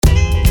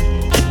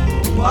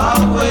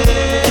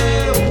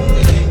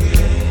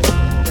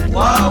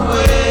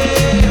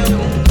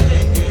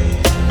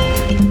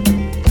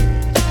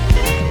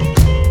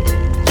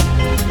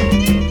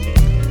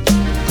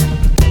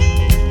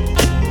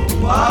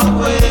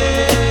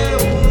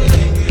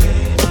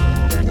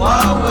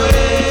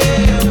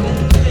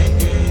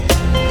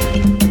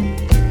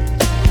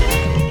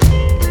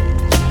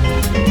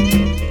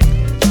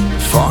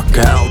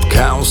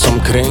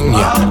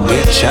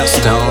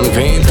stan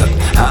vet att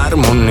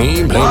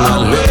harmoni blir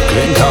man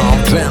lycklig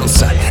av.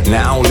 Cleanser,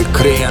 now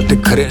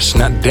kreativ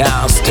Krishna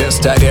das.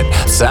 Testar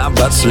ett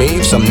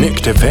sabbatsliv som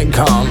nykter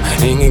vegan.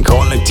 Ingen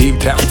kollektiv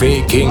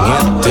trafik,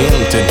 inget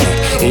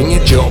internet,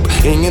 inget jobb,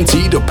 ingen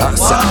tid att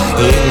passa,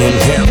 ingen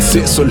hets.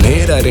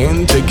 Isolerar,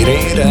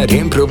 integrerar,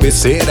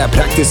 improviserar,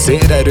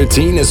 praktiserar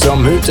rutiner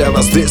som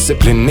utövas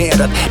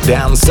disciplinerat.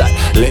 Dansar,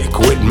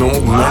 liquid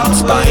movement,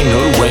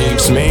 spinal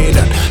waves med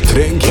en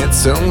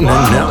trygghetszonen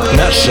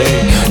öppnar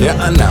sig. Jag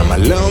anammar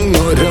lugn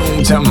och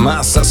ro, tar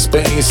massa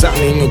space,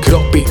 sanning och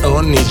kropp i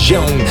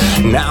union.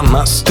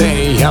 Namaste,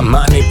 jag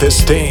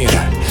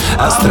manifesterar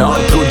astral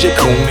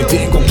projektion, mitt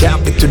ego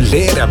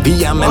kapitulerar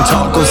via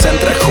mental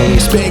koncentration.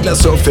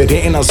 Speglas och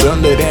förenas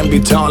under en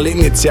vital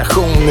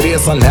initiation.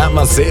 Resan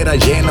avancerar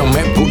genom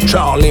en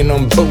portal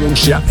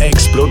inombords. Jag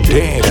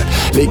exploderar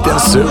likt en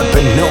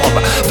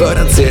supernova för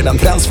att sedan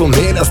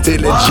transformeras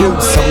till ett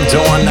ljus som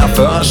dånar.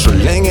 För så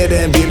länge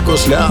den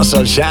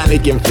villkorslösa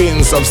kärleken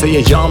finns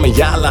avsäger jag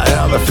med alla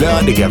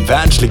överflödiga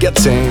världsliga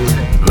ting.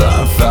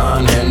 Vad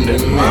fan händer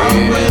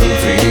med den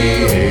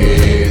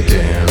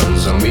friheten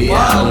som vi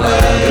alla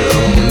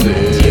drömde?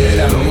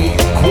 Mi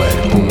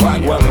cuerpo,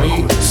 agua,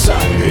 mi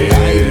sangre,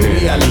 aire,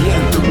 mi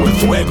aliento, el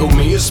fuego,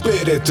 mi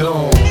espíritu.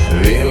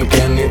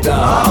 Vilken nytta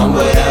har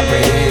våra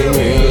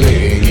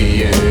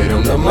privilegier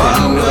om de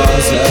ändå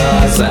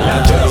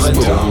slösas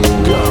bort?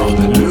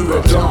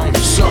 Lureton,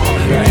 som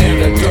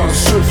redan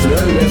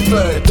sufflöle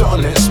för ett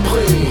an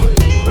esprit.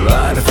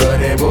 Varför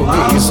är vår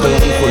visdom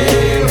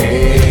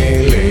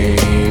skenhelig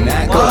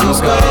när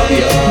kunskap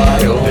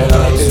gör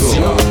oss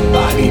så?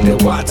 Body, the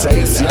water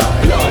is your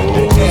blood,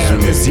 the air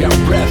is your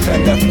breath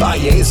and the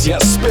fire is your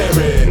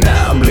spirit.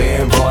 När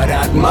blev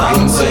vårat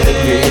mindset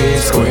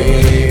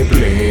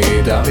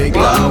vidskepligt? Har vi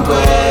glömt vad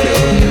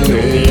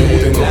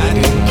jorden är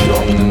din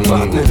kropp,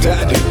 vattnet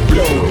är ditt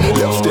blod,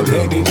 luften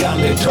är ditt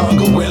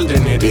andetag och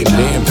elden är ditt liv.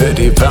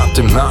 I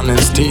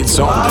vattenmannens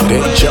tidsålder,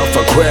 age of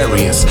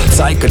Aquarius,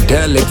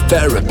 psychedelic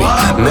therapy,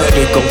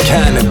 medical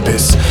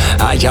cannabis,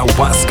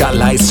 ayahuasca,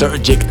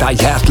 lysergic,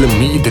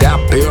 diathlemid,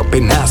 rappe upp i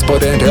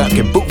näsborren,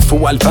 röker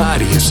bufo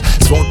alvarius.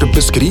 Svårt att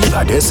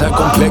beskriva dessa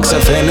komplexa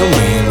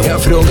fenomen.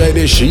 Jag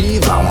frågade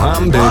Shiva och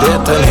han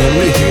berättar en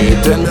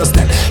hemlighet. Endast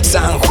en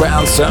sann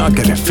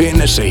själsökare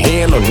finner sig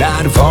hel och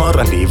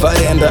närvarande i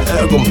varenda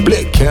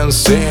ögonblick. En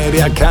ser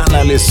jag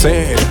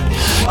kanaliserar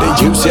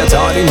det ljus jag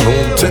tar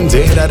emot,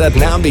 tenderar att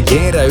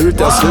navigera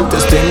utan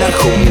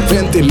slutdestination.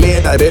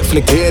 Ventilerar,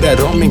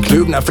 reflekterar om min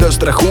kluvna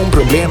frustration.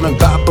 Problemen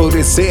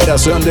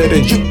vaporiseras under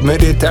en djup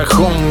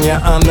meditation.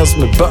 Jag andas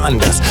med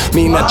bandas,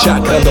 mina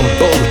chakran de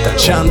boltar.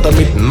 Chantar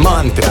mitt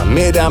mantra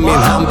medan min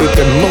hand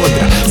byter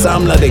mudra.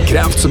 Samlade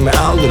kraft som är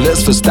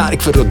alldeles för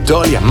stark för att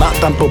dölja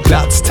mattan på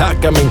plats.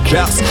 Tackar min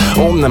klass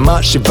om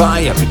Namah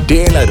Shivaya. Vi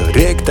delar och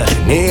riktar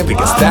den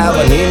eviga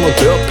strävan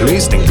emot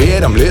upplysning.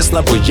 Ber dem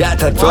lyssna på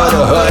hjärtat för att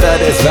höra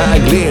dess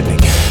vägledning.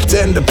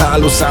 Tänder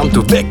pallosamt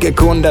och väcker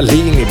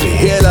kundalini. Blir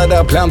hela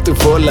där plantor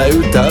fulla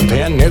utav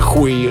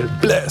energier.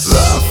 Bless.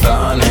 Vad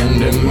fan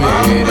händer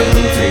med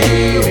den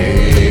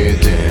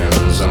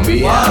friheten som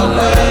vi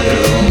alla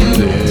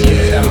drömde?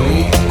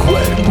 Mi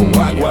cuerpo,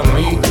 agua,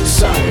 mi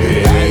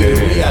sangre, aire,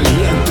 mi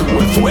aliento,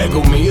 el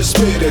fuego, mi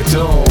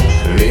espíritu.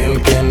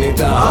 Vilken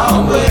nytta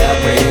har våra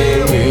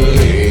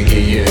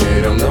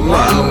privilegier om de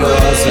ändå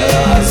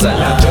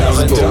slösas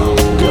bort?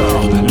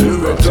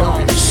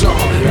 Lureton,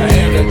 som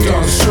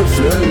redan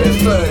sufflöle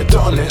för ett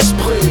an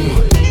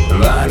esprit.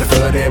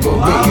 Varför är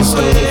vår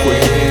visdom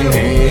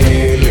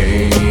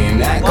skenhelig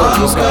när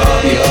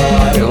kunskap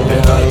gör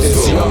oss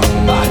så?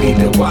 Body,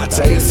 the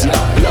water is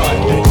your blood,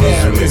 the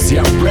air is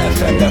your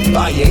breath and the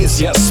fire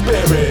is your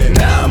spirit.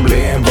 När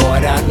blev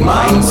vårat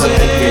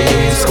mindset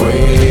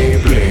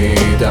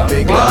vidskepligt? Har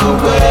vi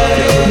glömt vad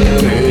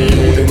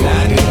jorden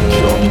är din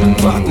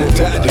kropp, vattnet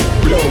är ditt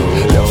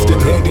blod,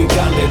 luften är ditt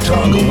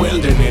andetag och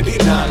elden är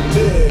din ande.